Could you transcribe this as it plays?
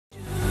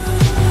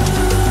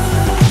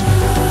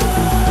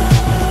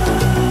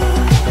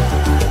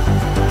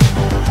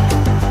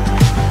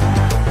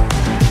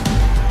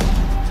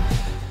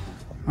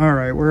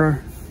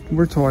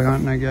we're toy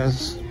hunting, I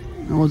guess.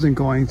 I wasn't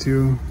going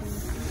to.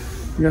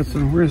 We're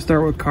gonna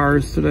start with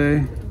cars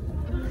today.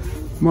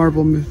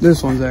 Marble,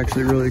 this one's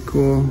actually really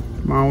cool.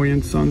 Maui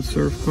and Son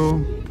Surf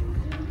Co.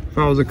 If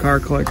I was a car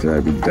collector,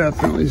 I'd be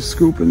definitely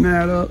scooping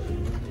that up.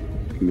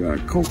 We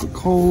got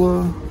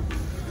Coca-Cola.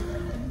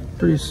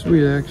 Pretty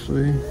sweet,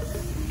 actually.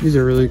 These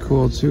are really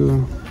cool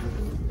too.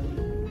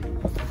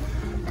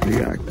 We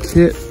got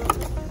Kit.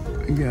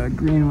 We got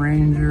Green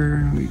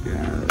Ranger. We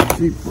got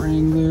Jeep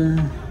Wrangler.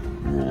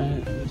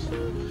 Alright.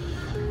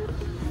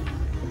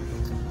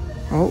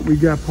 Oh, we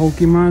got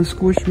Pokemon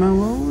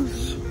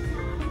Squishmallows.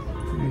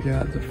 We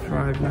got the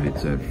Five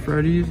Nights at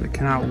Freddy's. I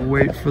cannot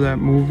wait for that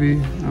movie.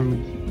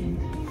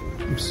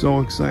 I'm so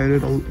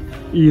excited.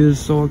 He is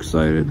so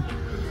excited.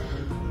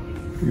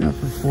 We got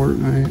for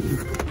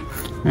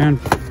Fortnite. Man,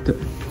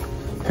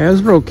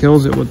 Hasbro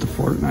kills it with the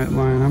Fortnite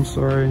line. I'm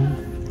sorry.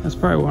 That's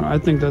probably one. I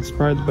think that's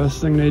probably the best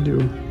thing they do.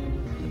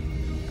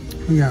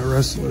 We got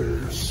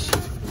wrestlers.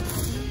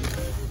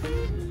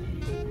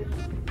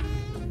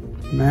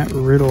 Matt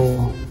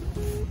Riddle.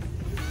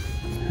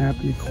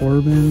 Happy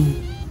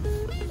Corbin.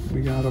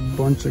 We got a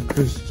bunch of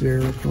Chris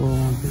Jericho.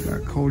 We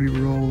got Cody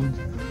Rhodes.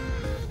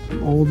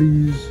 Some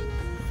oldies.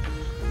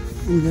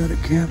 We got a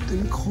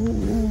Captain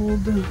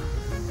Cold.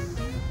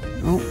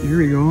 Oh, here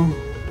we go.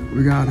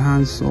 We got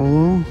Han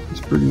Solo.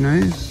 It's pretty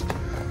nice.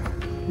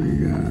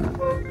 We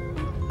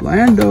got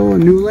Lando, a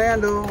new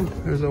Lando.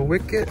 There's a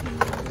Wicket.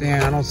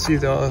 Damn, I don't see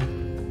the,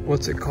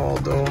 what's it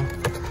called though?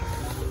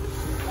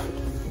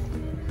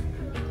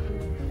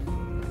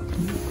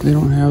 They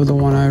don't have the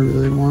one I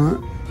really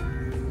want.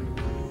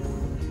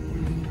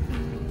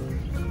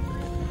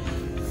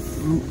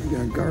 Oh, we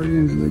got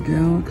Guardians of the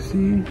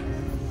Galaxy.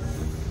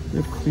 They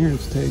have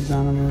clearance tags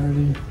on them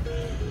already.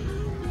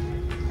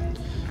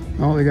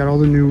 Oh, they got all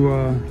the new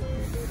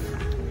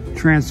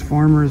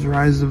Transformers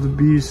Rise of the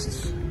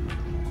Beasts.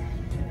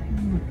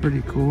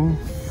 Pretty cool.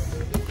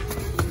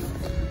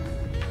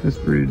 That's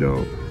pretty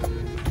dope.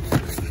 I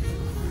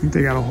think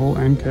they got a whole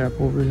end cap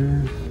over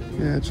here.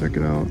 Yeah, check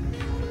it out.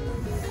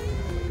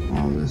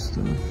 All this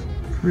stuff.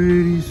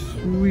 Pretty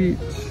sweet.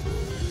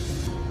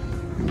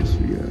 What else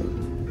we got?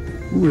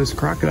 Ooh, this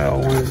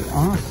crocodile one is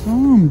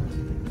awesome.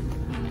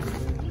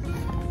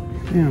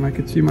 Damn, I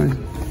could see my...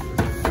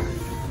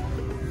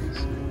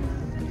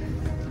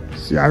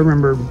 See, I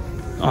remember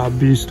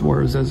Beast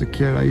Wars as a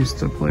kid. I used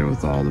to play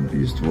with all the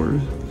Beast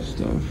Wars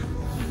stuff.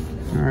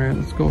 Alright,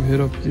 let's go hit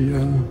up the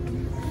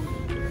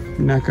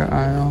NECA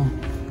aisle,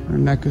 or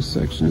NECA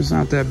section. It's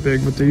not that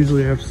big, but they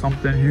usually have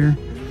something here.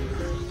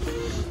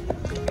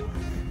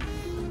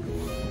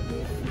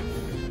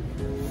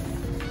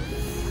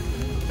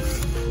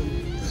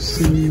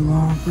 Cindy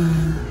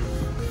Lauper.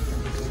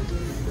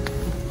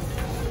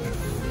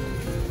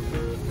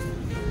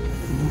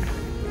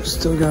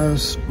 Still got a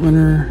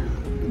Splinter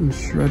and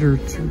Shredder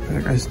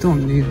 2-pack. I still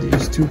need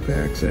these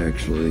 2-packs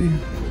actually.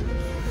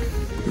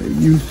 Got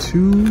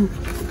U2.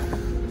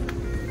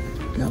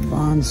 Got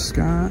Bon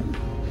Scott.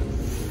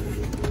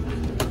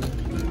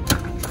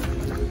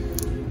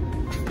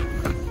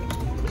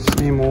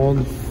 Same old,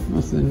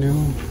 nothing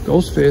new.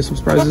 Ghostface, I'm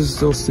surprised this is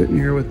still sitting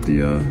here with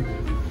the,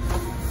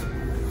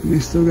 they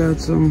still got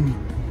some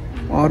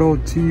Auto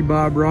T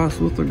Bob Ross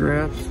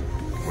lithographs.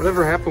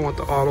 Whatever happened with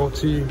the Auto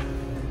T?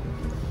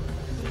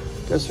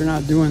 Guess they're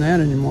not doing that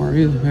anymore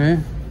either, hey?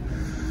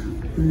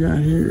 We got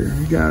here,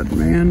 we got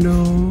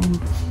Mando,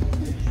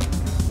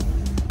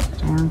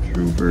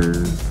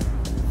 Stormtrooper,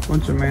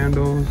 bunch of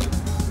Mandos.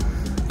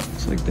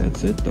 Looks like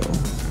that's it though.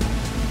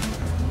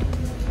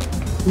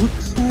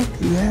 Looks like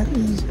that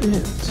is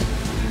it.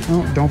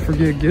 Oh, don't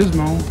forget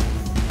Gizmo.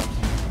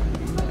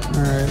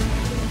 Alright,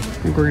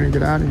 I think we're gonna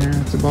get out of here.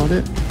 That's about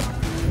it.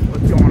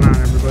 What's going on,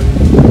 everybody?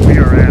 We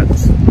are at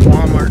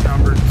Walmart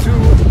number 2.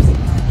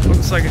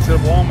 Looks like it's a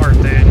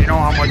Walmart day, and you know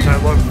how much I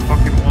love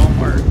fucking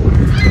Walmart.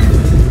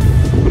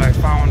 But I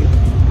found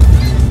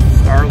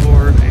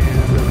Star-Lord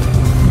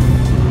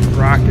and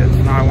Rockets.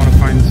 Now I want to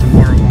find some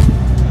more of them.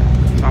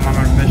 So I'm on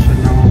a mission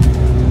now.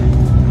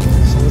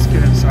 So let's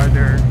get inside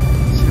there.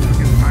 See if we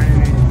can find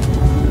any.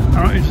 I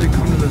don't usually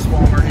come to this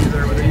Walmart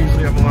either, but they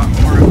usually have a lot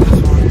more of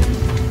this one.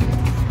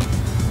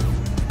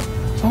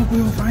 So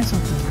hopefully we'll find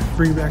something.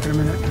 Bring it back in a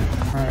minute.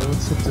 Alright,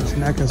 let's hit this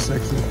NECA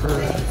section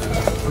first,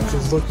 which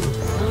is looking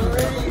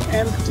pretty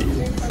empty.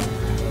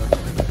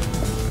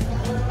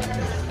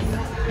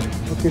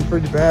 Looking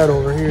pretty bad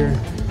over here.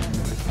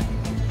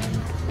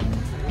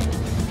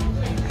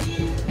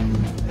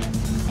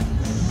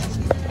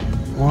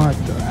 What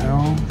the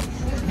hell?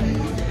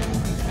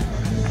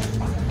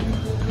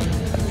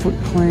 Foot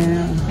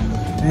Clan.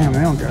 Damn,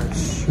 they don't got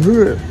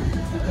shit.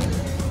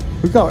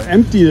 Look how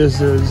empty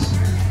this is.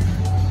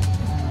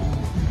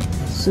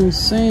 It's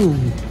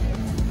insane.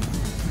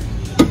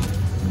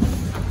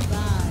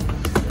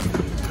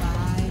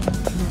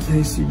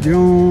 Casey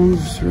Jones,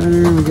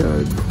 Shredder, we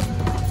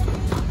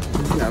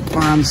got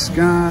Bon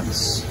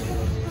Scotts,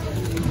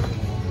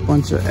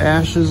 bunch of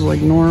Ashes like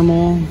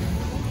normal,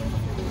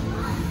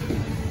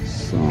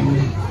 some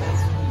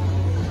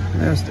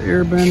Last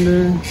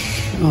Airbender.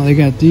 Oh, they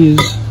got these.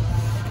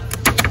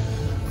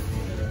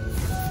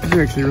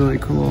 They're actually really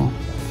cool.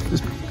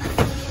 Just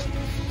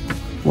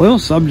loyal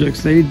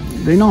subjects, they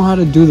know how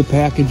to do the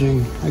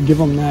packaging. I give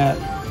them that.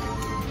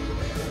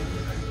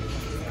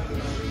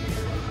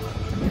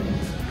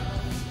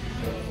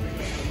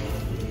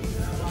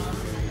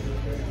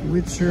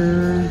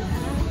 Witcher.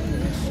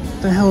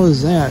 What the hell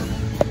is that?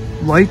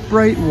 Light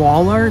bright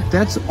wall art?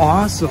 That's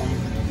awesome.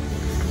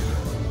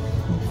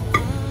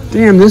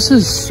 Damn, this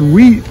is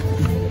sweet.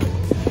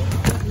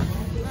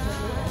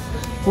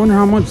 Wonder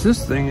how much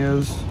this thing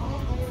is.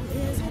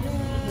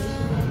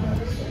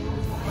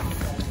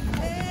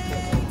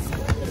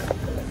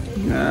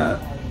 Got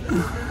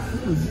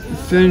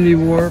Infinity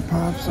War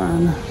pops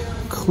on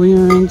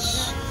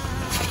clearance.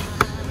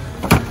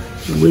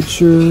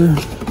 Witcher.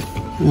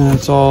 Yeah,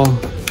 it's all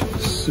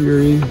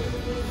Siri.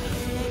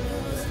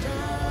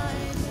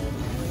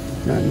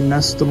 Got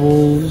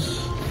Nestables.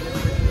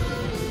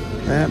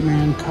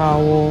 Batman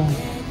cowl.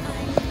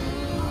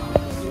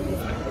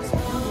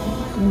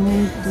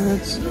 And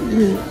that's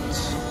it.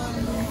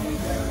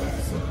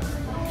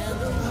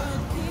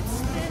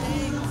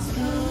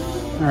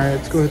 Alright,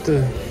 let's go hit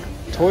the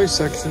toy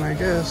section, I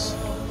guess.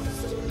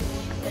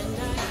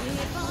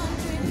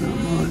 Not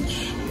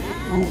much.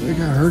 Oh, they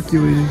got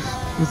Hercules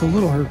with a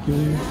little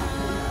Hercules.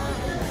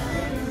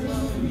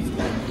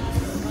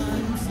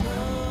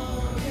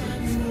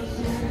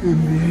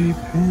 NBA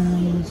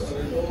pins.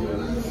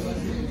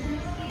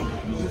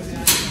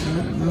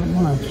 Not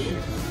much.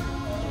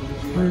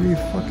 Pretty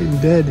fucking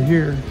dead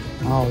here.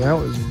 Oh, that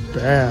was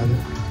bad.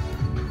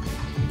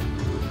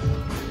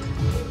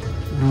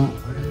 Well,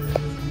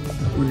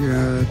 we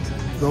got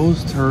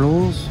those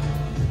turtles.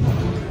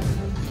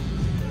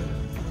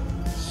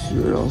 Let's see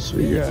what else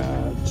we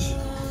got.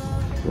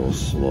 Go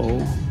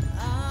slow.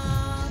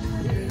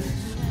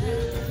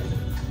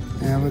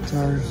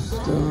 Avatar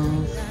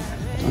stuff.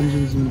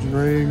 Dungeons and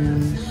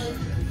Dragons.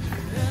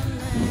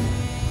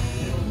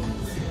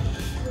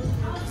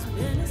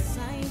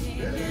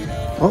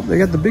 Oh, they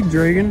got the big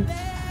dragon.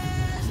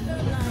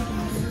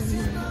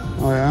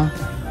 Oh yeah.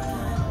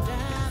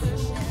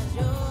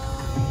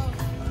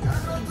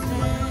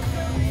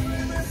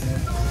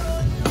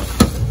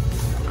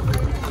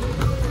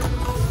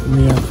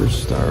 Yeah, for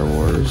Star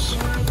Wars.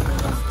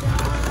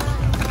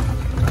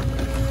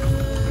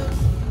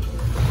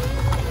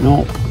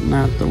 Nope,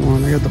 not the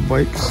one. They got the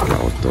bike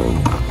scout though.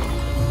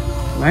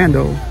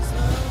 Lando.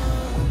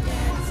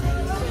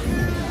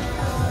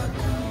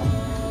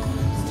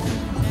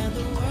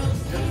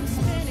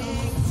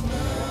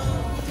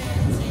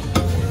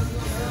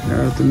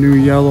 Got the new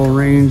Yellow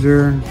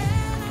Ranger.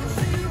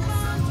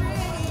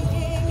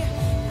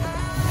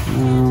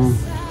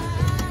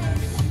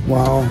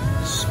 Wow,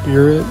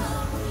 Spirit.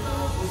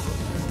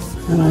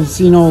 And I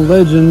see no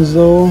legends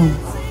though.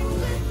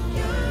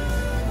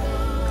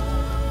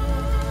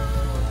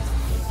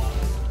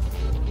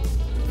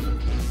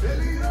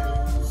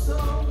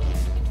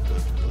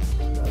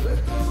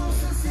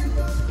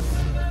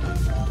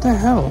 What the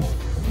hell?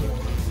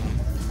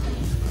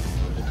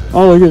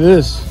 Oh, look at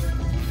this.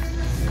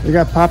 They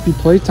got Poppy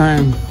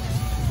Playtime.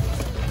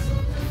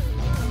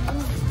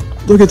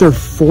 Look at their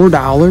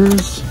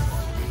 $4.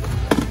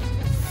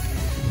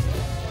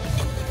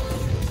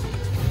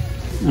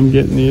 I'm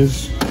getting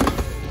these.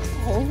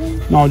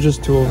 No,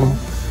 just 2 of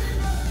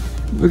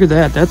them. Look at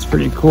that. That's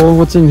pretty cool.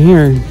 What's in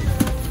here?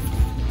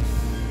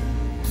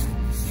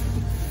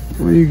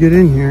 What do you get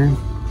in here?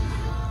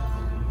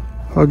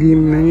 Huggy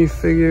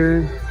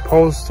minifigure,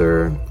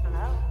 poster,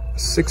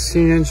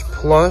 16-inch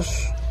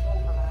plush.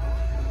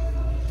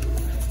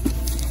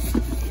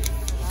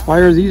 Why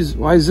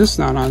is this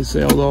not on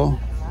sale though?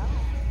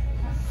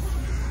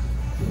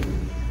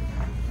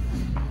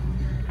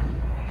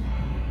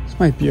 This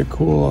might be a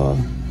cool,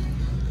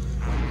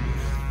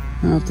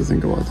 I'll have to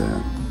think about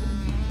that.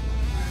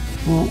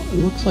 Well, it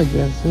looks like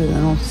that's it. I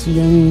don't see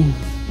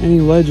any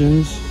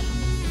legends.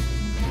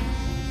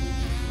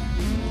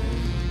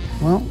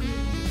 Well,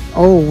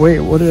 oh wait,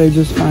 what did I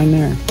just find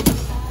there?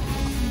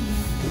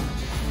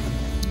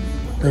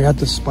 They got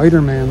the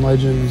Spider-Man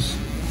legends.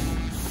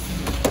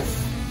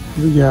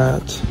 We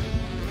got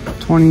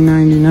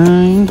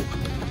 $20.99.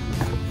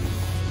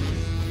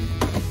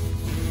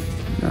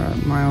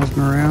 Got Miles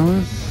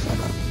Morales,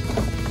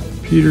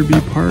 Peter B.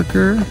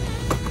 Parker.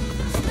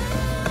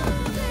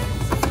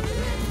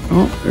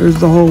 Oh, there's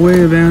the whole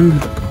wave and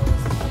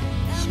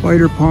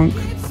Spider-Punk.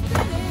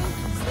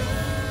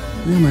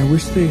 Damn, I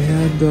wish they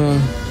had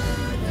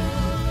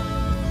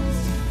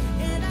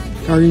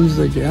Guardians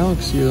of the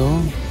Galaxy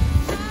though.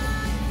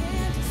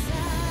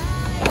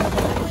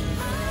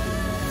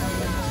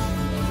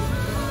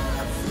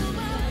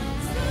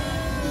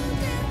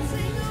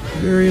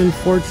 Very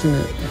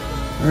unfortunate.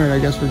 Alright, I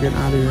guess we're getting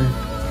out of here.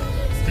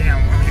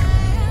 Damn,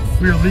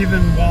 we're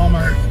leaving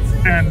Walmart,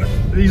 and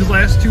these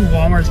last 2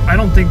 Walmarts, I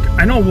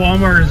know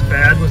Walmart is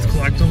bad with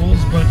collectibles,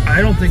 but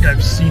I don't think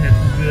I've seen it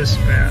this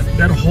bad.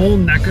 That whole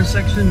NECA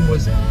section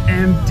was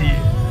empty.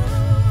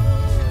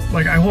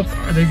 Like, I hope,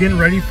 are they getting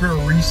ready for a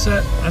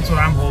reset? That's what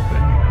I'm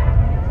hoping.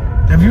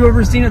 Have you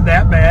ever seen it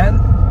that bad?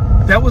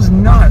 That was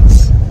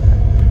nuts.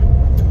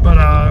 But,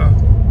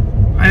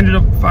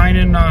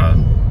 finding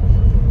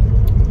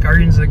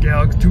Guardians of the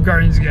Galaxy, 2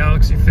 Guardians of the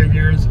Galaxy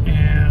figures,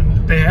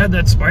 and they had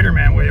that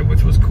Spider-Man wave,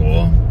 which was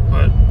cool,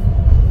 but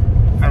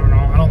I don't know,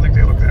 I don't think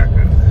they look that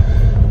good.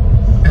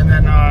 And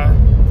then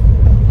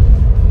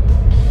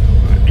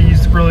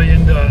he's really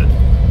into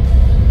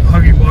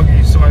Huggy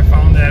Wuggy, so I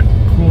found that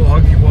cool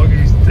Huggy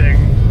Wuggy thing.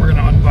 We're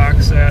gonna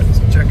unbox that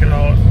and check it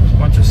out. There's a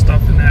bunch of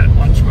stuff in that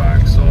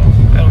lunchbox, so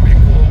that'll be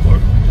cool.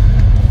 But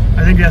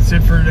I think that's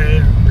it for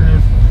today. We're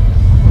gonna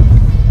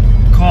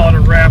call it a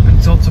wrap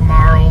until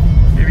tomorrow.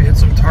 Maybe hit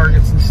some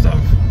targets and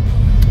stuff.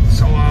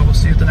 So we'll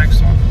see you at the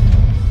next one.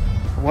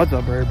 What's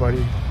up,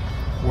 everybody?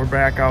 We're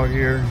back out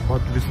here,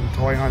 about to do some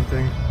toy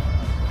hunting.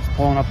 Just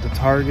pulling up the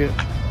Target.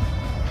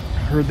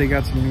 I heard they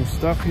got some new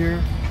stuff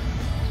here.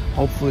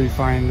 Hopefully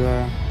find,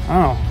 I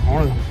don't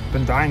know, I've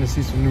been dying to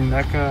see some new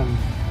NECA, and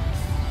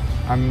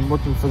I'm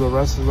looking for the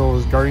rest of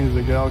those Guardians of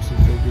the Galaxy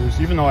figures.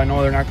 Even though I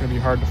know they're not going to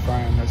be hard to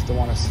find, I still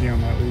want to see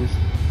them at least.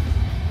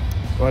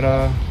 But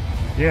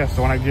yeah,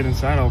 so when I get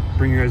inside, I'll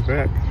bring you guys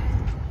back.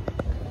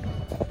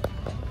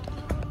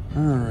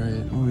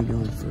 Alright, what are we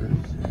doing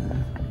first? Yeah.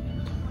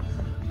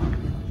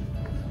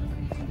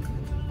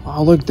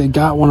 Oh, look, they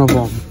got one of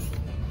them.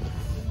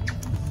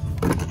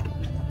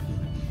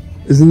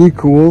 Isn't he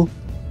cool?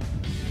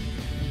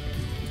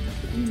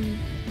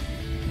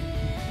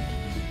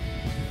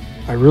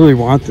 I really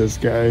want this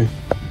guy.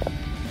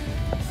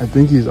 I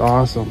think he's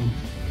awesome.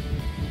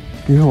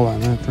 Can you hold on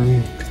that for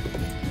me?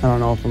 I don't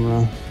know if I'm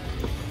gonna...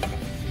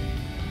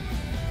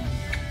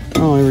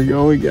 Oh, here we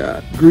go. We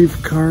got Grief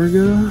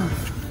Karga,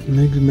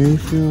 Migs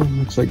Mayfield.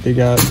 Looks like they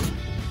got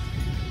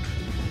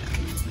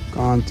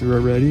gone through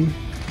already.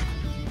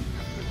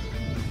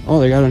 Oh,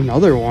 they got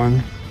another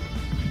one.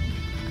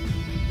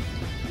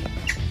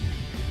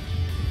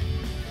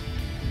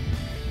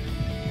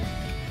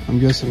 I'm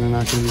guessing they're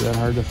not going to be that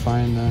hard to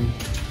find then.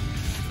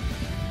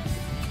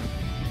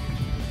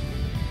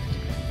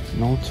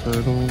 No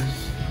turtles.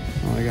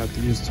 Oh, I got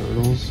these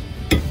turtles.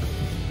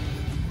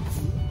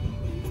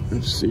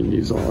 I've seen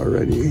these all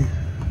already.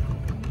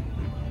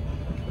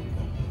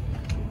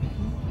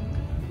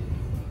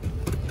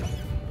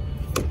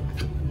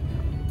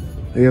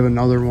 They have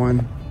another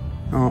one.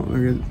 Oh,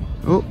 look at,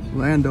 oh,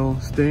 Lando,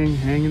 Sting,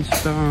 hanging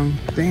strong.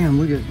 Damn,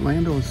 look at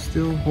Lando is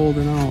still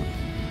holding out.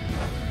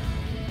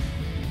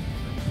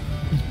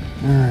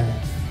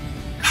 Alright.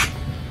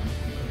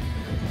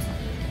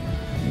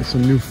 There's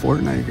some new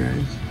Fortnite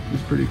guys.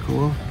 It's pretty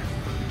cool.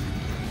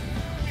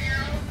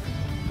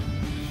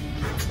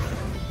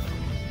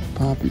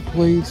 Poppy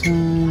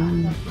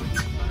Playtime.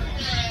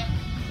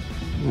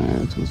 Alright,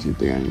 let's go see if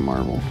they got any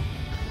Marvel.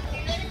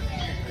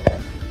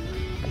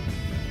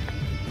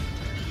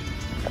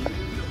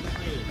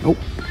 Nope.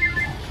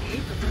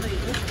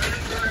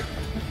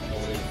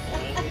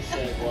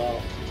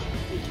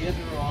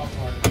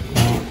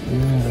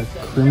 Yeah,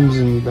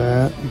 Crimson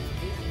Bat.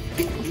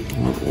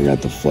 Oh, they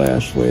got the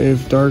Flash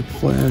Wave, Dark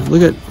Flash.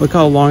 Look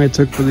how long it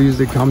took for these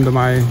to come to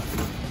my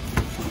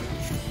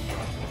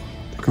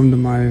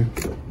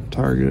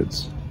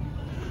targets.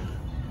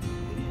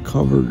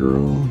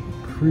 CoverGirl,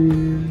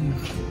 Creed.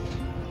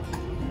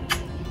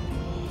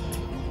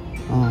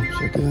 Oh,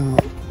 check it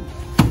out.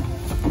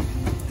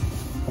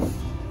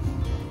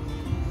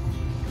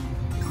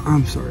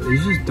 I'm sorry,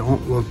 these just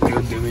don't look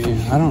good to me.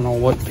 I don't know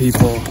what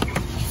people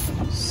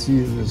see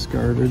in this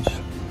garbage.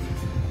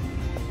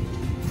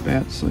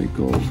 Bat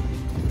Cycle.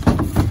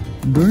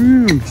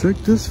 Damn, check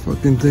this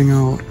fucking thing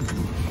out.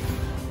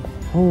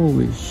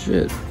 Holy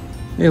shit.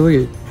 Hey, look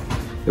at it.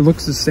 It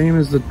looks the same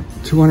as the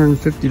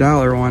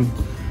 $250 one.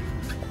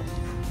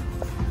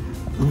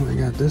 Oh, they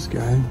got this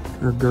guy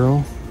or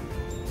girl.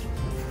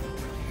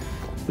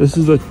 This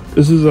is a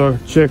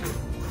chick.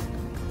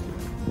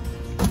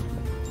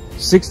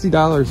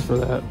 $60 for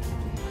that.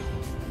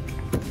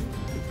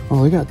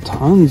 Oh, they got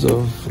tons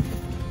of.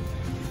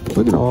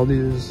 Look at all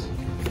these.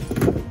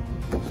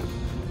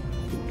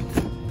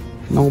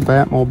 No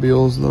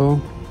Batmobiles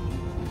though.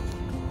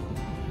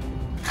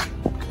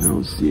 I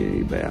don't see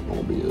any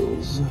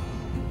Batmobiles.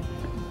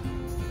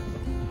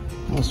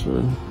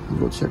 I'll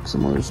go check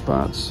some other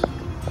spots.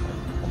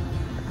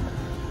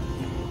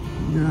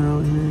 Get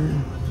out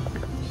here.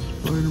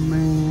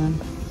 Spider-Man.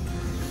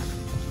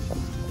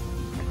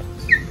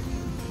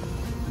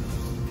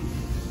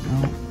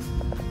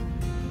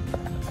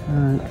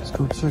 Alright, let's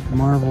go check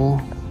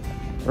Marvel.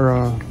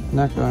 Or,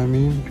 NECA, I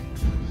mean.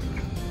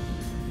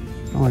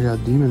 Oh, I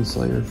got Demon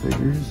Slayer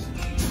figures.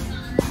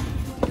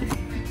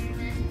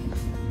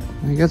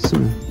 I got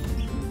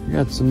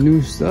some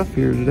new stuff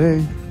here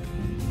today.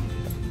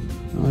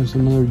 Oh, there's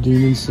another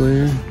Demon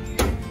Slayer.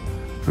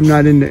 I'm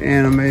not into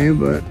anime,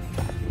 but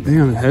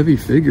damn, heavy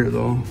figure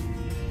though.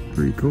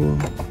 Pretty cool.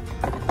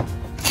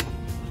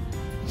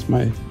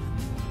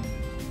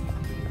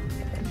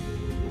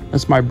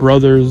 That's my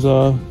brother's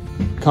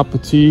cup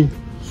of tea.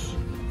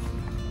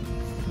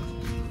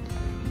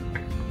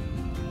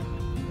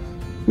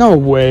 No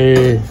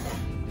way.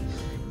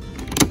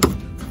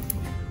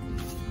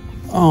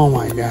 Oh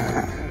my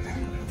god.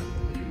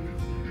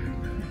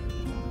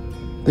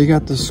 They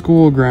got the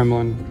school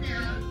gremlin.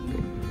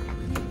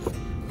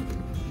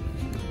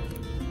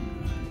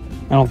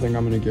 don't think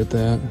I'm gonna get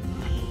that.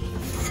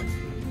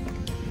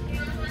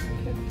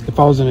 If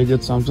I was gonna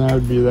get something, I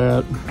would be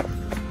that.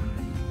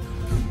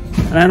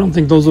 And I don't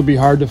think those will be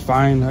hard to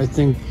find. I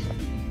think,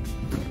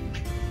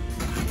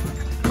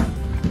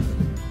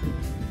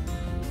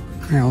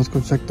 yeah, let's go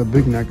check the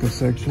big NECA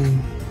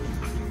section.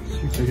 See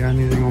if they got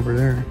anything over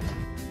there.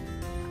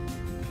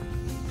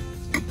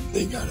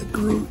 They got a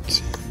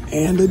Groot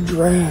and a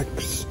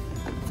Drax.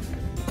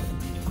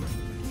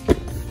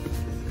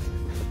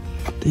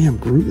 Damn,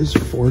 Groot is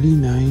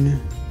 $49.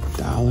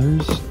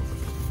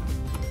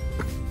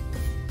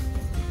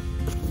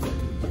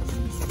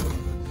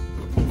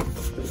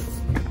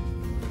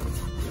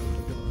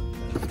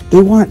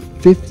 They want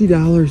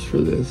 $50 for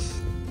this.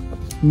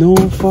 No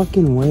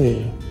fucking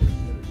way.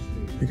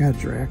 They got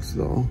Drax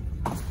though.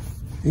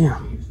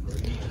 Damn.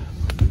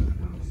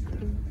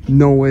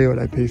 No way would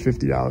I pay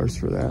 $50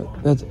 for that.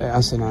 That's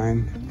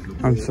asinine.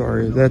 I'm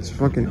sorry. That's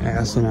fucking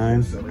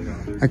asinine.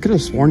 I could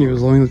have sworn he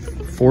was only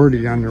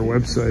 $40 on their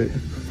website.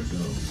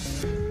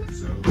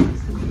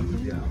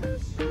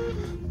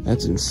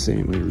 That's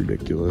insanely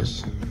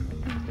ridiculous.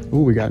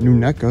 Oh, we got new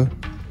NECA.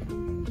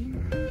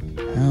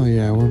 Hell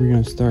yeah, where are we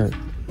gonna start?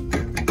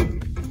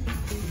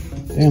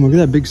 Damn, look at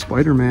that big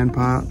Spider-Man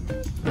pop.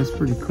 That's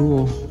pretty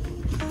cool.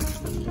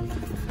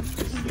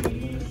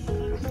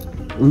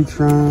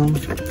 Ultron.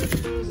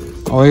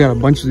 Oh, they got a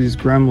bunch of these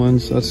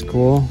gremlins. That's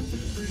cool.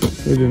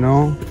 Good to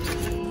know.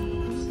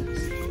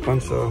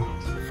 Bunch of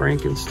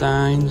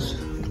Frankensteins.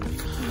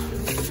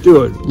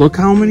 Dude, look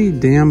how many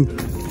damn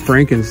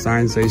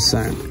Frankensteins they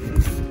sent.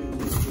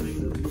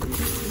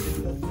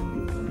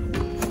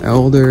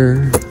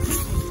 Elder.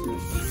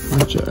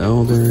 Bunch of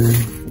Elder.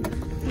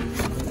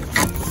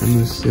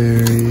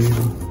 Emissary.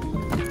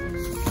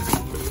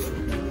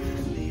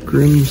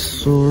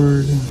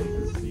 Grimsword.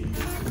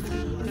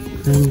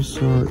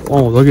 Grimsword.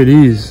 Oh, look at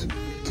these.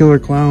 Killer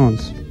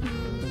Clowns.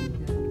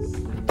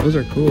 Those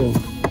are cool.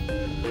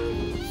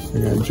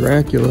 We got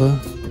Dracula.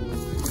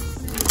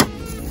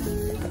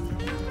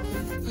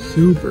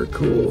 Super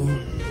cool.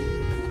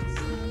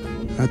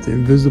 Got the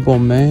Invisible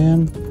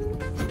Man.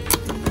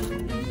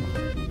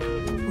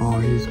 Oh,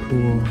 he's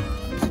cool.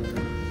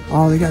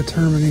 Oh, they got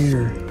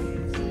Terminator.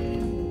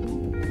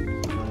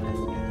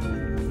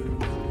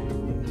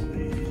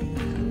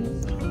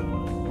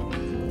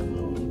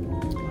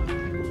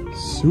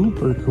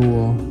 Super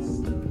cool.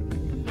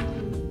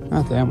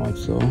 Not that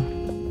much though.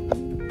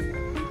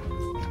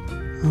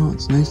 Oh,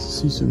 it's nice to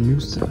see some new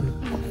stuff.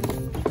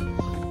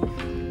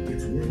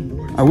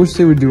 I wish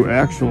they would do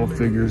actual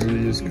figures of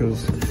these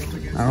because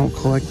I don't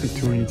collect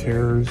Between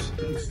Terrors.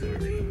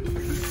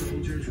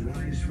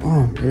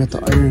 Oh, they got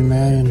the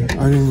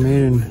Iron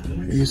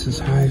Maiden Aces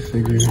High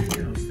figure.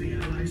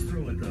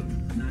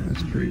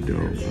 That's pretty dope.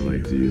 I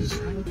like these.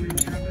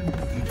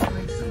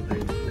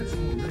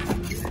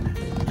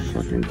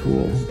 Fucking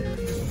cool.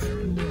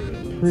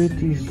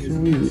 Pretty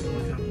sweet.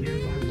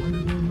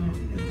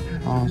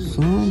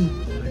 Awesome.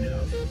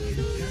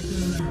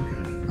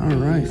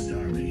 Alright.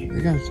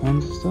 They got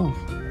tons of stuff.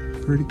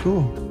 Pretty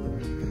cool.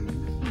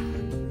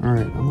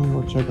 Alright, I'm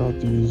gonna go check out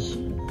these.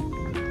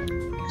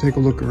 Take a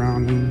look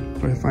around, and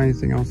if I find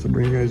anything else, I'll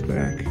bring you guys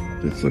back.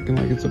 It's looking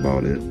like it's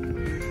about it.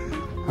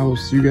 I will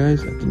see you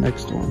guys at the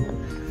next one.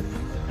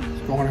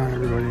 What's going on,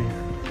 everybody?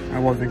 I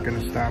wasn't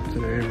gonna stop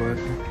today, but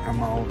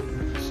I'm out.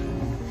 So,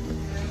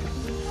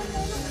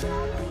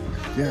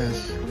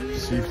 yes,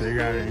 see if they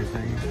got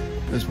anything.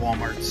 This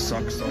Walmart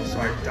sucks though, so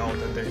I doubt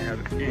that they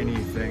have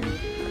anything.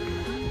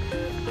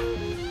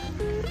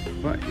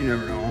 But you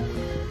never know.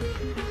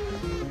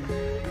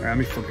 Alright, let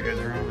me flip you guys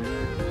around.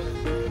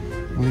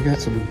 Well, we got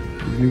some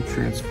new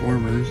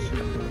Transformers,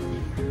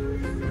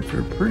 which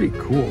are pretty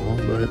cool,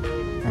 but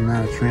I'm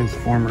not a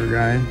Transformer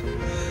guy.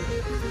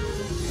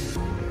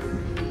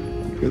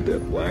 Got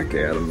that Black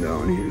Adam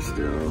down here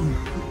still.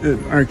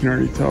 I can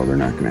already tell they're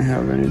not gonna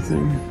have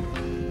anything.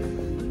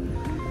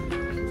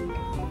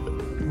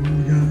 Oh,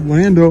 we got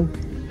Lando.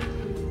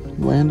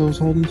 Lando's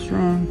holding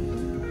strong.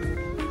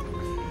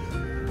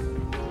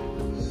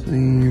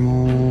 Same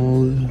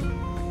old.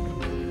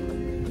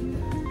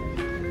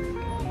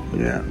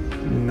 Yeah,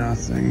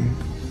 nothing.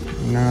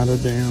 Not a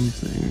damn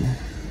thing.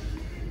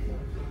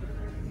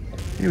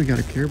 Hey, we got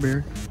a Care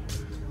Bear.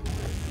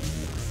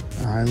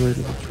 The highlight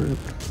of the trip.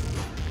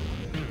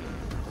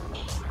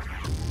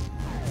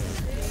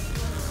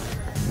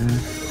 Yeah,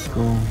 let's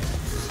go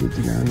see if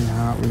they got any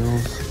Hot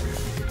Wheels.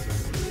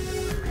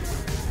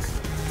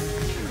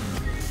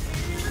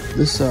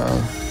 This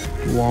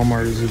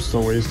Walmart is just a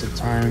waste of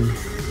time.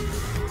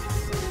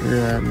 Look at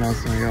that,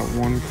 nothing. I got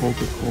one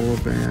Coca-Cola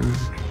band.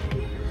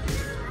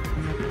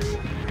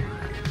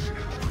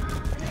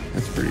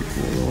 That's pretty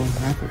cool though.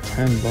 Not for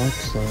 $10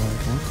 though.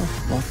 What the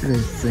fuck are they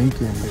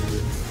thinking,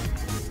 dude?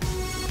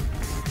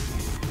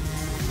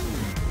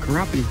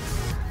 Crappie.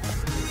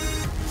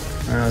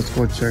 Alright, let's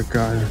go check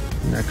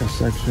NECA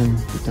section.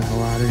 Get the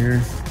hell out of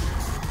here.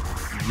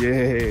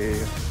 Yay!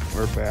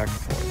 We're back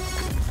for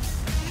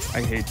it.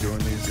 I hate doing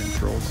these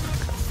intros.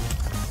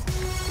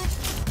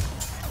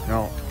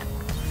 No.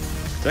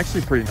 It's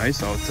actually pretty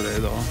nice out today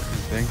though, I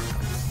think.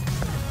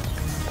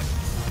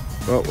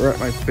 But we're at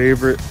my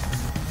favorite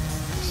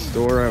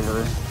store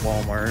ever,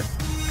 Walmart.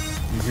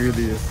 You hear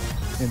the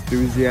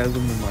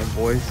enthusiasm in my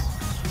voice.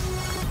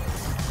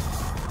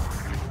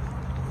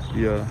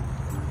 Be a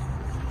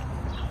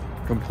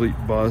complete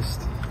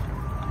bust,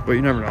 but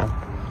you never know.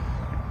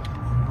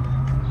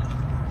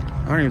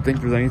 I don't even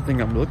think there's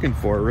anything I'm looking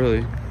for,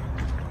 really.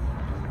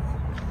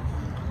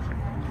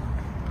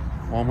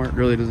 Walmart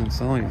really doesn't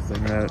sell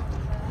anything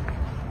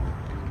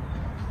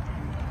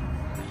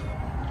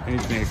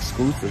anything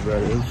exclusive,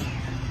 that is.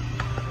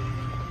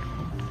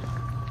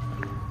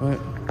 But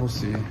we'll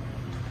see.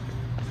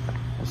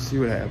 We'll see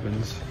what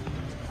happens.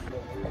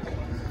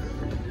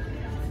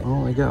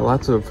 Oh, they got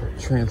lots of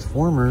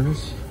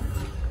Transformers.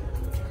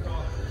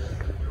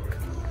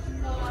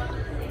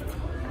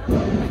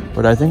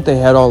 But I think they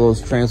had all those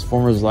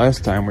Transformers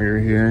last time we were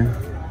here.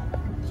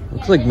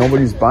 Looks like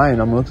nobody's buying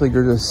them. Looks like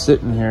they're just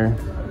sitting here.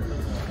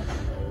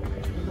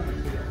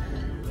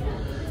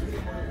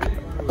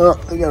 Oh,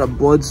 they got a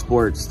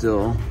Bloodsport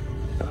still.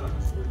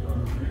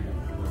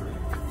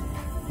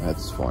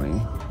 That's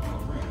funny.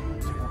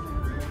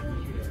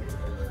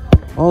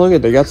 Oh, look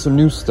at, they got some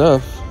new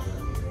stuff.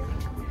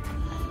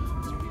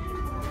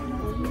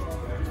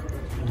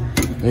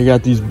 They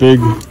got these big,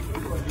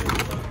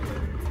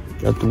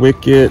 got the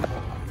Wicket,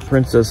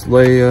 Princess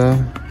Leia,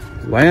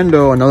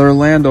 Lando, another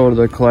Lando to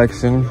the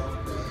collection.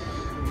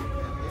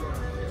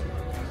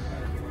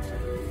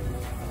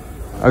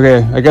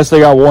 Okay, I guess they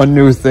got one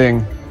new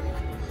thing.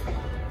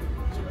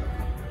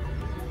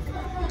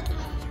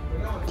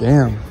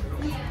 Damn,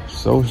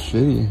 so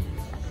shitty.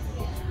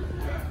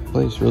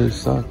 Place really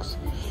sucks.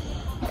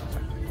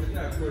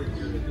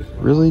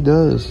 Really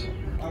does.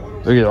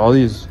 Look at all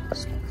these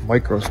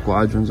micro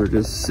squadrons are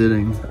just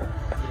sitting.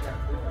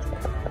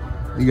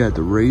 You got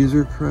the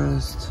Razor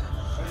Crest,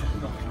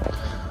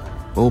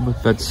 Boba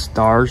Fett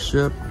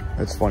Starship.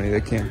 That's funny, they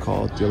can't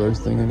call it the other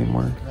thing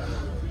anymore.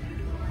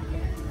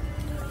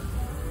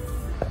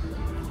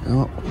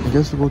 Well, I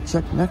guess we'll go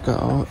check NECA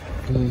out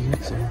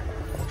because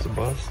it's a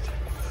bust.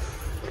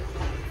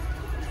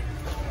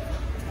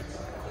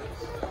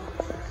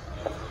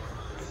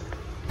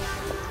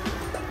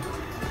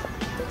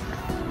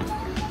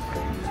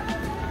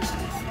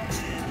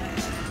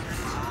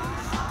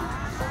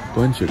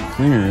 Bunch of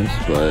clearance,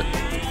 but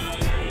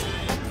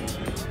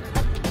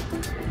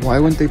why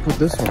wouldn't they put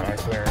this one on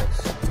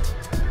clearance?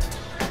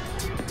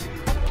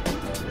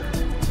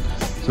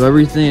 So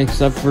everything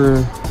except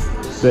for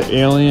the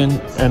Alien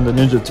and the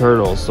Ninja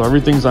Turtles. So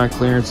everything's on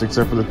clearance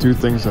except for the two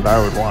things that I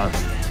would want.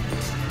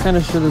 What kind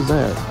of shit is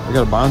that? I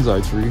got a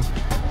bonsai tree.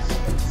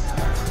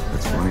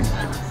 That's funny.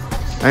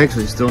 I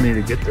actually still need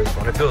to get this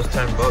one. It feels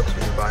 $10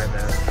 when you're buying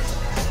that.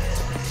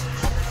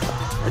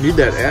 I need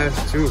that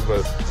ash too,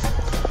 but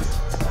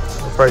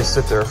probably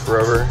sit there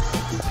forever.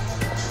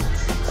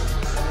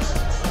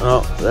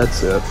 Oh,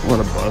 that's it. What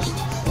a bust.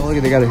 Oh, look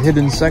at, they got a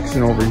hidden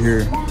section over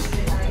here.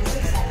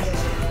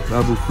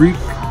 Babu Freak,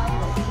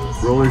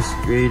 Roller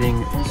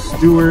Skating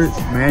Stewart,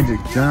 Magic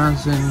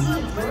Johnson.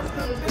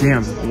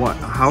 Damn, what?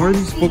 How are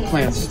these Foot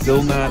Clans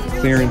still not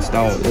clearanced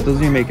out? That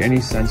doesn't even make any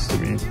sense to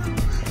me.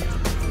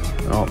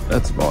 Oh,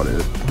 that's about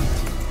it.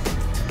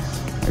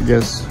 I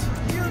guess.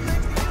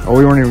 Oh,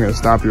 we weren't even gonna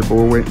stop here, but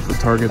we're waiting for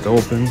Target to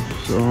open,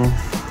 so.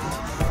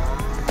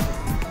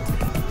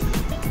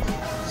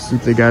 See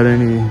if they got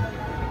any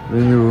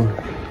new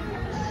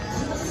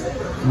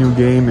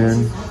game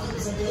in.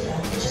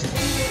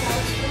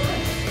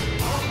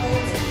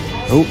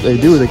 Oh, they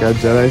do. They got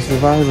Jedi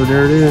Survivor.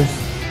 There it is.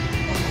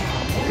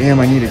 Damn,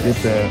 I need to get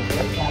that.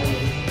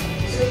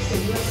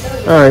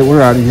 All right,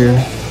 we're out of here.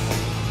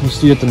 We'll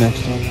see you at the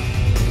next one.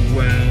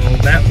 Well,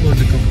 that was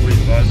a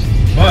complete bust,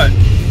 but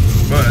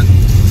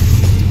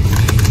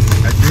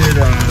I did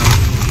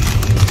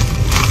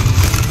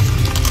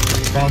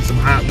found some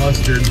hot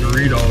mustard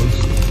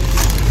Doritos.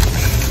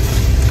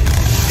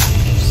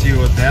 See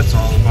what that's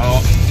all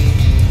about.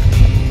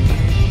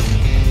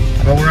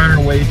 But we're on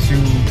our way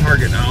to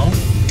Target now,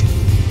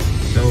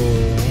 so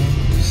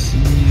see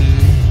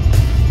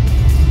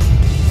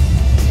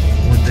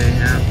what they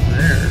have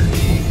there.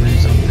 Hopefully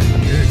something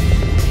good.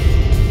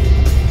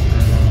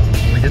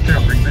 When we get there,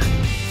 I'll bring back.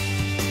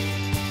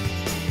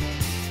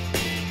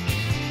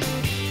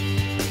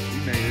 We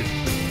made it.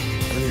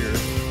 We're here.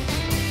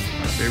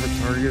 My favorite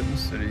Target in the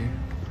city.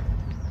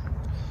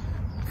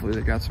 Hopefully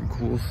they got some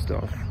cool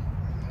stuff.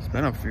 It's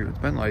been a few. It's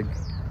been like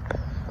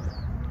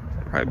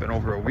probably been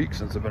over a week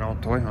since I've been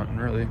out toy hunting,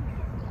 really.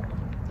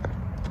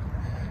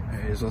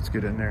 Anyways, let's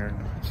get in there and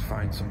let's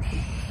find some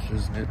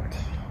shiznit.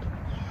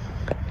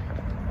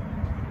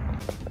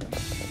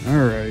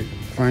 Alright,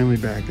 finally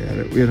back at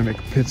it. We had to make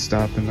a pit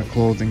stop in the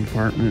clothing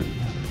department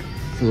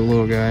for the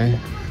little guy.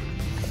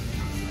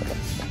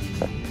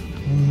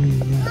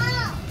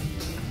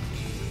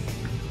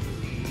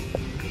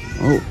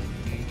 Oh,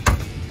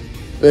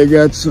 they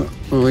got some.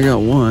 Well, they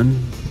got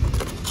one.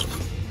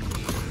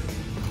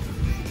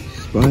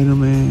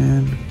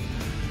 Spider-Man.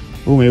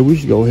 Oh, maybe we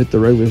should go hit the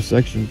regular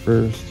section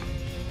first.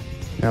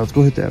 Yeah, let's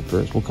go hit that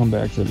first. We'll come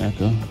back to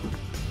NECA.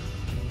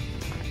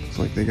 Looks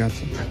like they got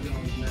some,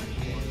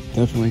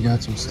 definitely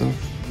got some stuff.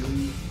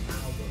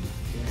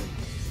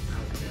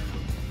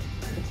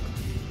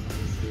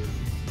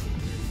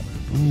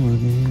 Oh, look at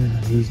here.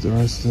 Here's the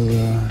rest of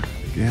the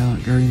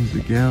Guardians of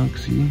the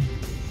Galaxy.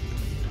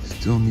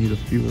 Still need a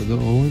few of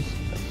those.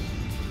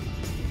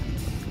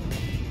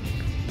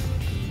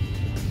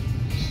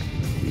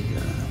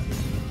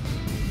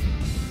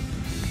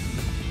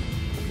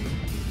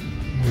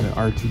 Yeah,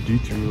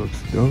 R2-D2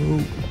 looks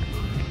dope.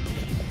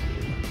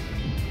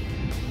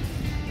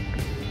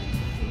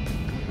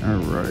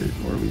 Alright,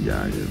 what do we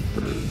got here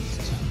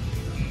first?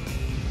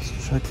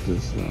 Let's check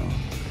this out.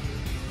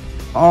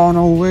 Oh,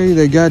 no way,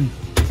 they got...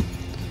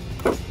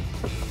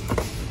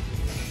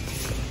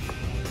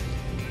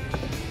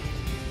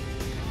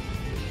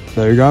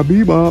 They got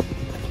Bebop.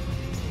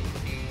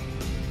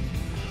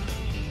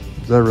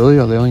 Is that really?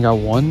 Oh, they only got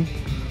one?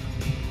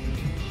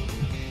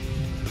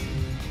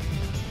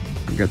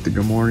 We got the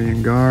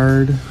Gamorrean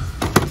Guard.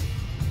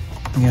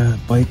 Yeah,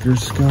 Biker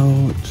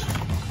Scout.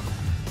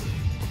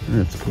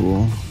 That's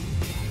cool.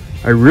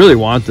 I really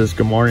want this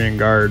Gamorrean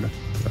Guard.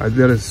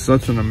 That is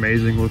such an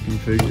amazing looking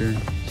figure.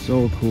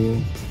 So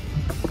cool.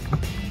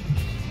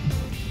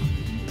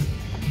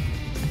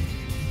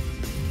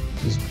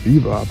 This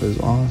Bebop is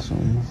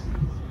awesome.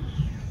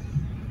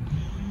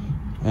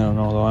 I don't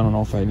know though. I don't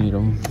know if I need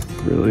them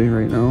really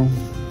right now.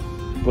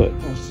 But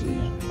we'll see.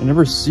 I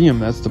never see them.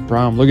 That's the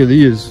problem. Look at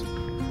these.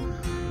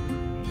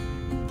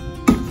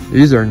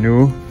 These are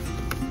new.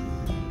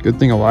 Good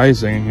thing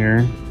Elias ain't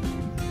here.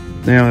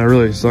 Damn, that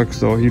really sucks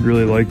though. He'd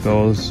really like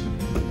those.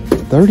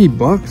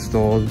 $30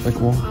 though. Like,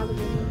 well,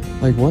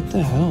 like what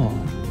the hell?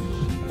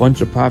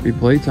 Bunch of Poppy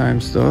Playtime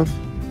stuff.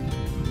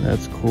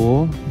 That's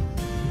cool.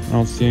 I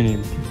don't see any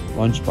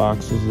lunch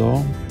boxes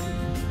though.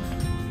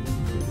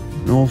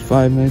 No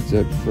Five Nights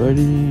at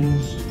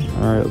Freddy's.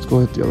 Alright, let's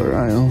go hit the other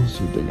aisle.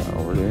 See what they got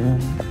over there.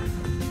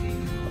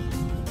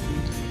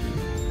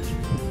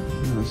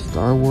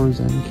 Star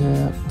Wars end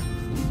cap.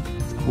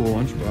 Cool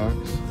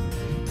lunchbox.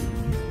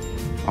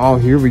 Oh,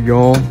 here we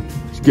go.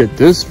 Let's get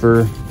this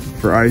for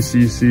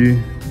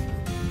ICC.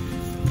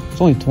 It's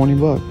only 20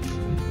 bucks.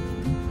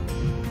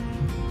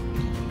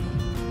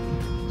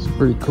 It's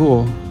pretty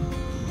cool.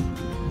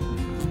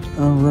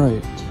 All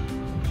right.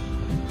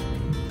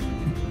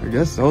 I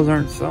guess those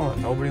aren't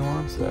selling. Nobody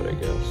wants that, I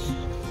guess.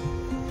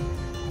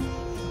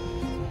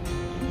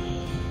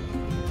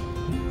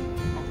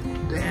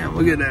 Damn,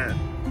 look at that.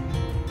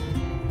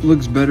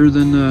 Looks better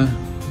than the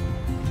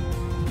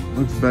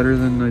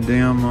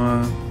damn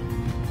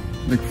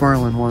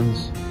McFarlane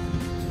ones.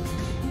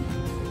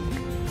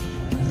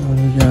 What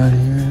do we got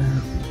here?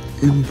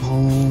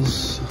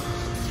 Impulse.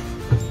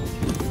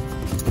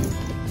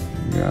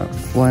 We got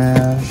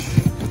Flash.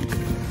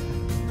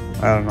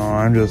 I don't know,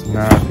 I'm just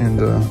not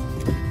into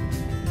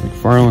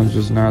McFarlane's,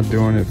 just not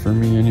doing it for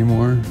me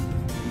anymore.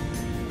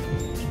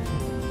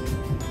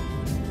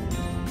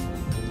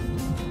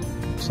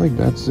 Looks like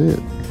that's it.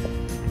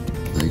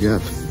 They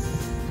got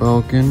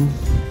Falcon.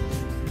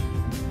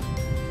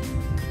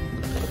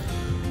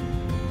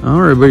 Oh,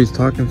 everybody's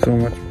talking so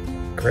much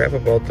crap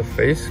about the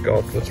face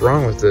sculpt. What's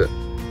wrong with it?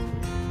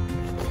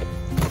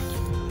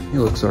 He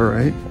looks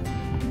alright.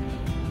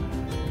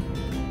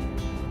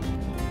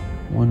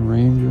 One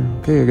Ranger.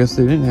 Okay, I guess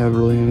they didn't have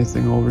really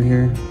anything over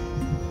here.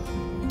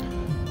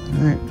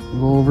 Alright,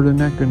 go over to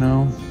NECA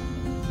now.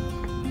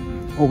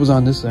 What was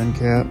on this end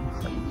cap?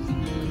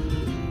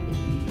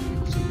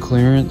 Some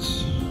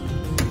clearance.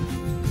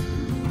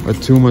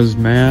 Atuma's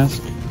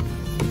Mask.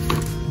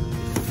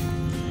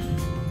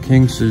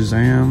 King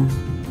Shazam,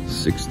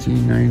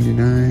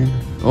 $16.99.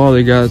 Oh,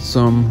 they got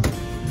some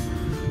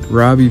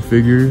Robbie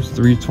figures,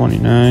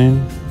 $3.29.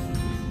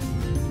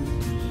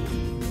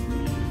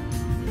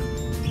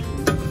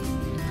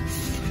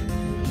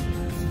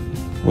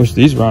 Wish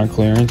these were on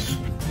clearance.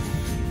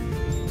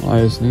 I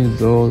just need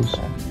those.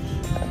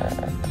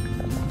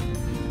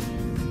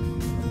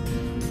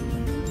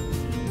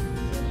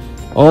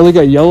 Oh, they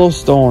got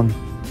Yellowstone.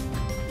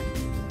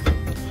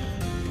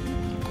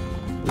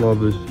 Love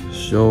this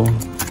show.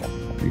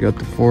 They got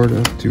the Ford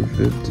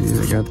F-250.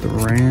 They got the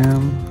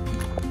Ram.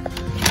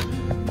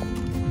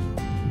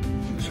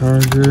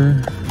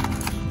 Charger.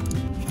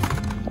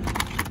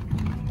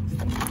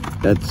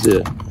 That's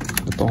it.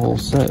 Got the whole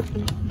set.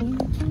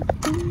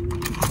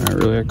 Not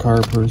really a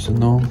car person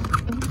though.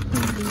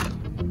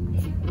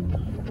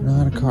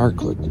 Not a car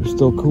collector.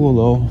 Still cool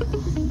though.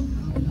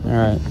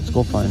 Alright, let's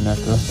go find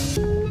NECA.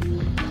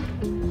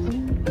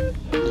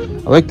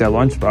 I like that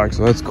lunchbox,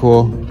 so that's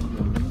cool.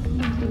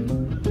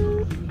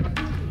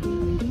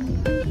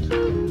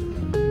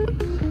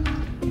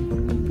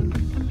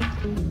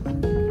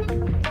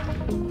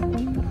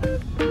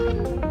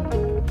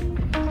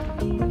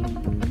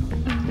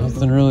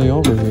 Nothing really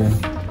over here.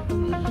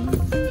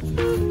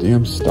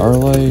 Damn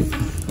Starlight.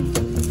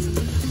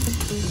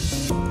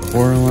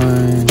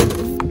 Coraline.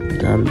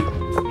 Got an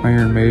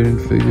Iron Maiden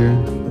figure.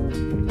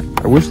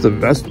 I wish the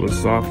vest was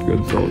soft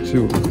goods though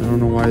too. I don't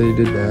know why they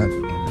did that.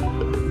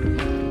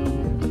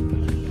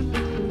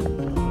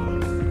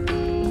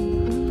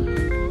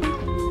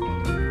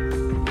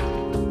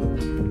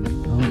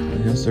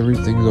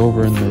 everything's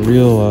over in the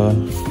real,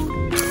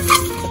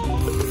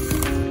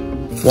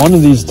 one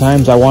of these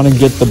times I want to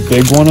get the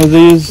big one of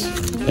these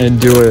and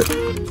do it.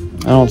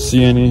 I don't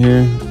see any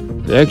here.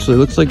 It actually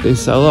looks like they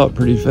sell out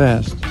pretty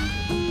fast.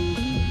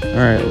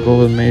 Alright, we'll go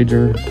with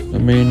the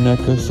main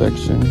NECA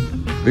section.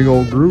 Big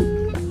old group.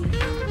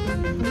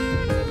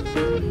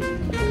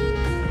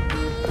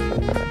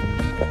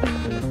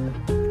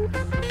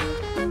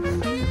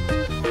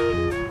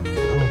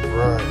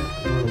 Alright,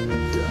 what do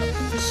we got?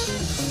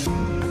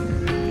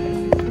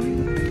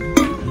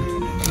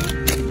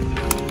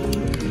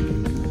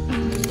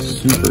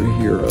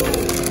 Superhero.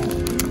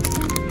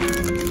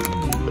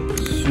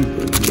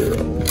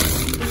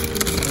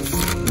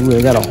 Ooh,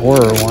 they got a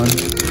horror one.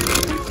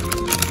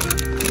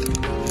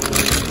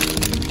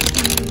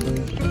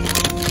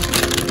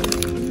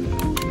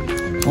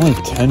 Only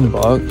 $10.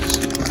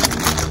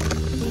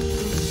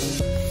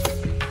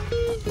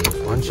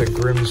 Bunch of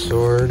Grim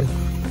Sword.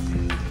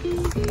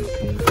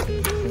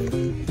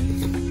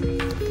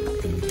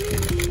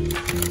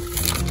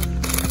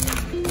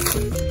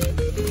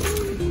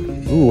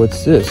 Ooh,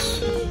 what's this?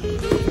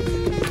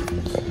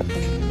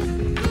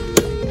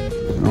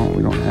 No,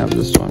 we don't have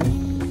this one.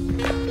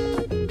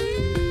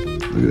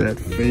 Look at that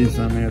face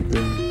on that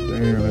thing.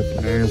 Damn, that's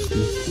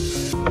nasty.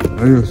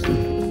 Nasty.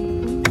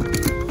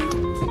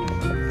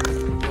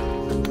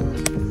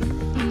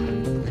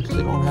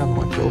 Actually, don't have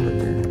much over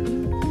here.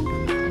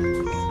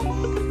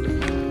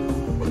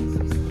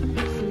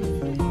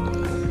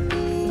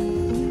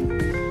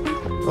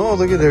 Oh,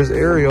 look at there's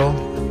Ariel.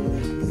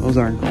 Those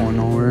aren't going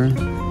nowhere.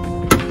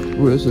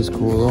 Ooh, this is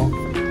cool though.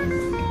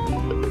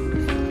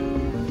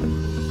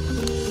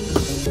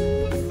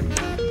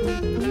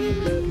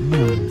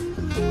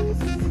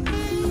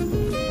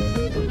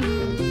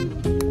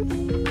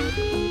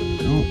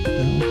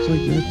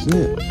 That's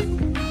it.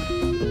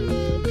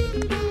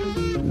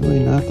 Really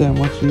not that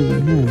much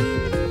even here.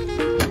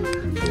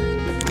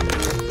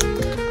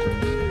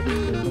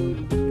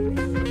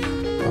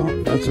 Oh,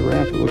 that's a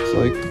wrap it looks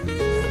like.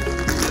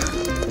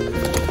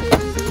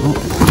 Oh,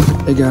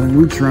 they got a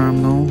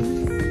Neutron though.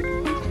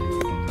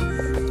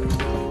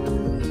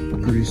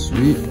 Pretty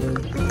sweet.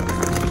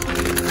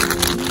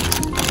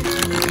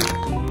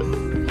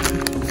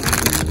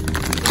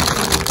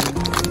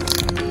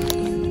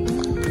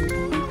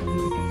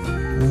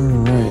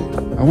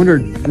 I wonder,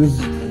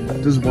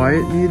 does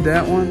Wyatt need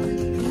that one?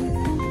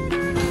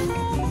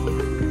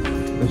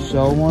 The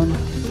shell one?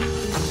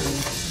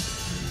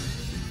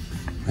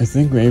 I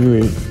think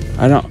maybe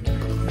I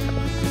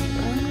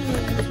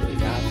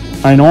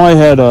know I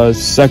had a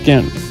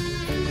second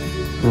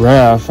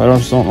Raph. I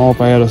just don't know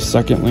if I had a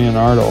second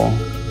Leonardo.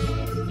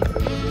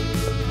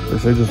 Or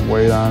should I just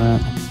wait on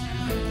it?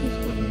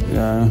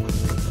 Yeah.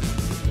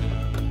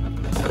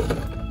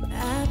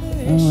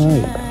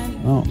 Alright.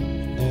 Oh,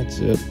 that's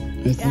it.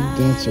 I think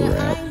that's a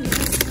wrap.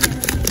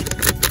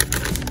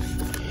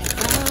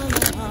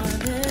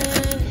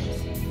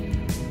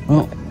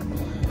 Well,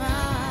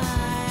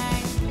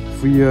 if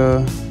we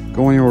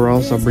go anywhere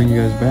else, I'll bring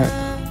you guys back.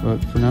 But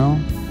for now,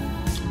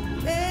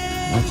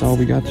 that's all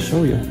we got to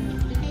show you.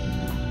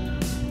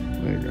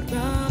 There you go.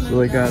 So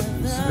they got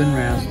Spin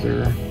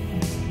Master.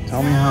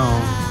 Tell me how.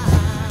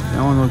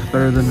 That one looks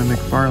better than the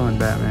McFarlane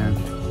Batman.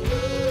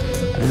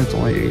 And it's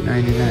only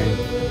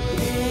 $8.99.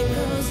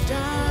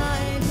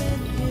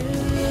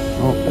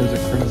 Oh, there's a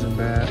Crimson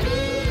Bat.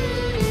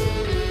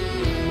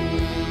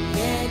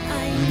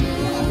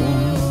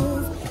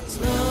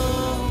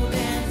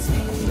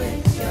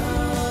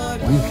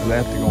 When should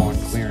that have to go on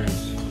clearance?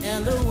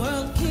 And the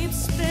world keeps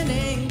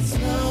spinning,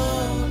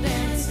 slow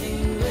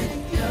dancing with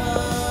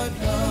your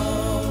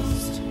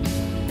ghost.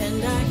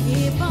 And I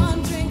keep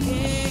on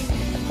drinking,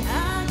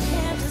 I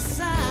can't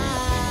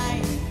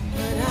decide.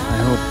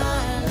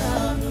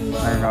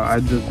 I don't know,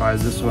 I'd just buy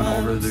this one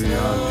over the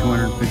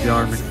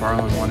 $250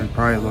 McFarlane one. It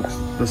probably looks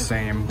the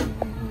same.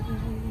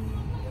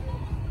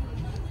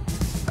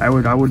 I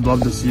would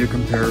love to see a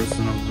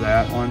comparison of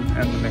that one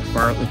and the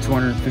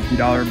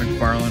 $250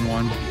 McFarlane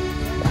one.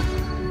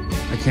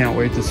 I can't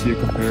wait to see a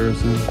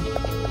comparison.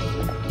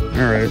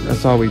 Alright,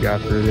 that's all we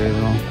got for today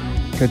though.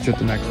 Catch you at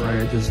the next one.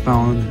 I just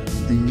found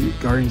the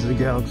Guardians of the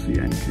Galaxy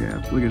end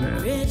cap. Look at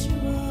that.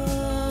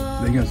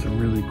 They got some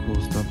really cool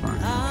stuff on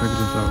here. Check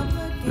this out.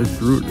 This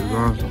Groot is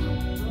awesome.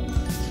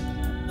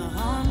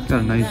 Got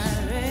a nice.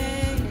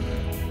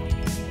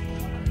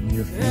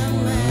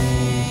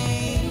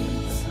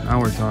 Now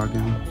we're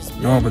talking.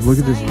 Oh, but look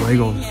at this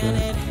Lego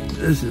set.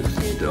 This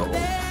is dope.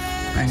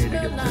 I need to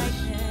get this.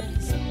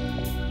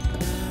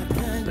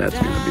 That's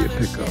gonna be a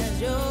pickup.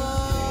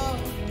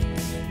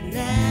 I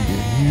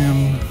need him.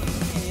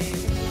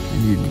 I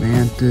need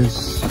Mantis.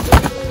 I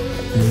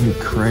need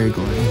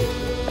Craiglin.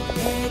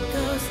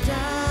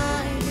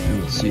 I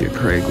don't see a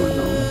Craiglin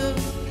though.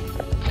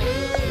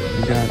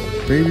 We got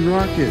Baby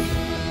Rocket.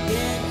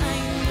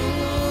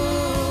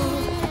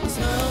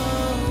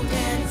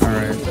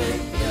 Alright.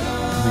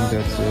 I think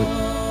that's it.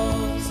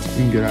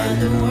 We can get out of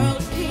here now.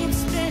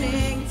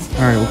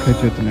 Alright, we'll catch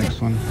you at the next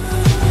one.